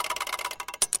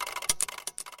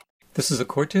This is a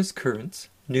Cortes Currents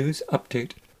news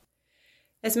update.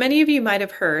 As many of you might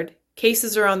have heard,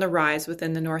 cases are on the rise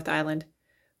within the North Island,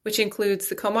 which includes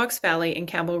the Comox Valley and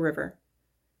Campbell River.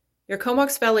 Your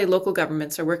Comox Valley local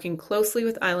governments are working closely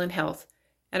with Island Health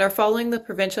and are following the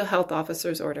provincial health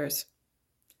officer's orders.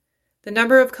 The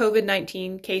number of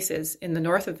COVID-19 cases in the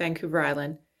north of Vancouver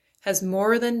Island has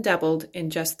more than doubled in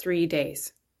just 3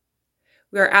 days.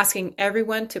 We are asking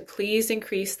everyone to please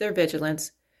increase their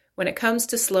vigilance when it comes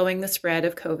to slowing the spread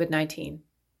of COVID-19.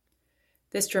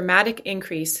 This dramatic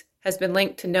increase has been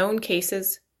linked to known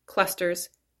cases, clusters,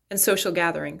 and social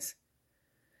gatherings.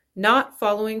 Not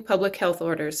following public health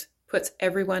orders puts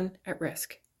everyone at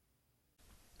risk.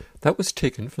 That was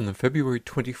taken from the February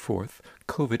 24th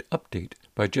COVID update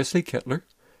by Jesse Ketler,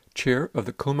 Chair of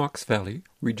the Comox Valley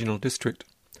Regional District.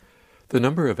 The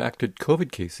number of active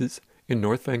COVID cases in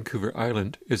North Vancouver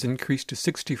Island is increased to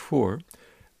 64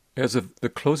 as of the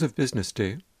close of business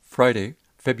day, Friday,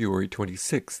 February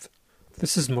 26th.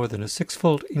 This is more than a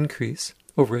sixfold increase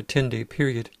over a 10-day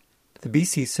period. The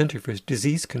BC Centre for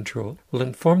Disease Control will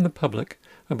inform the public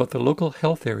about the local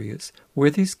health areas where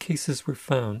these cases were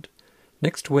found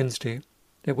next Wednesday,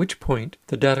 at which point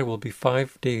the data will be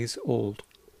 5 days old.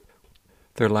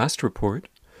 Their last report,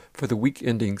 for the week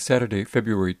ending Saturday,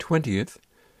 February 20th,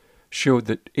 showed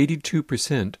that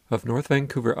 82% of North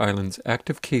Vancouver Island's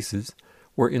active cases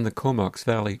were in the Comox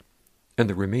Valley, and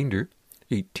the remainder,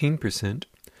 18%,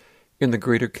 in the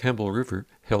Greater Campbell River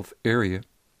Health area.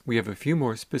 We have a few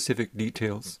more specific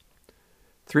details.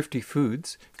 Thrifty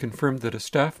Foods confirmed that a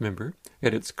staff member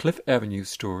at its Cliffe Avenue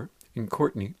store in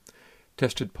Courtenay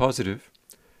tested positive,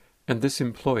 and this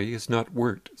employee has not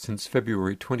worked since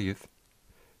February 20th.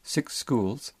 6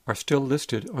 schools are still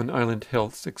listed on Island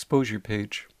Health's exposure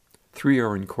page. 3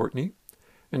 are in Courtenay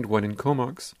and 1 in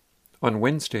Comox. On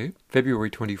Wednesday, February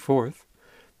 24th,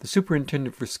 the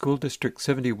superintendent for School District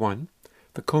 71,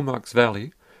 the Comox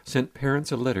Valley, sent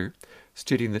parents a letter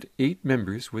stating that 8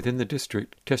 members within the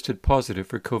district tested positive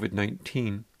for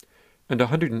COVID-19, and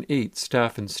 108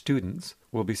 staff and students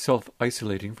will be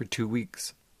self-isolating for 2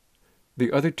 weeks.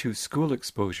 The other 2 school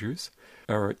exposures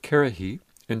are at Carihi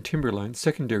and Timberline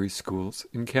secondary schools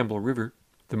in Campbell River.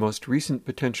 The most recent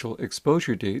potential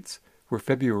exposure dates were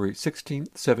February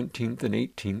 16th, 17th, and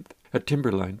 18th at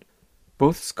Timberline.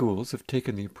 Both schools have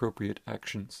taken the appropriate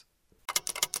actions.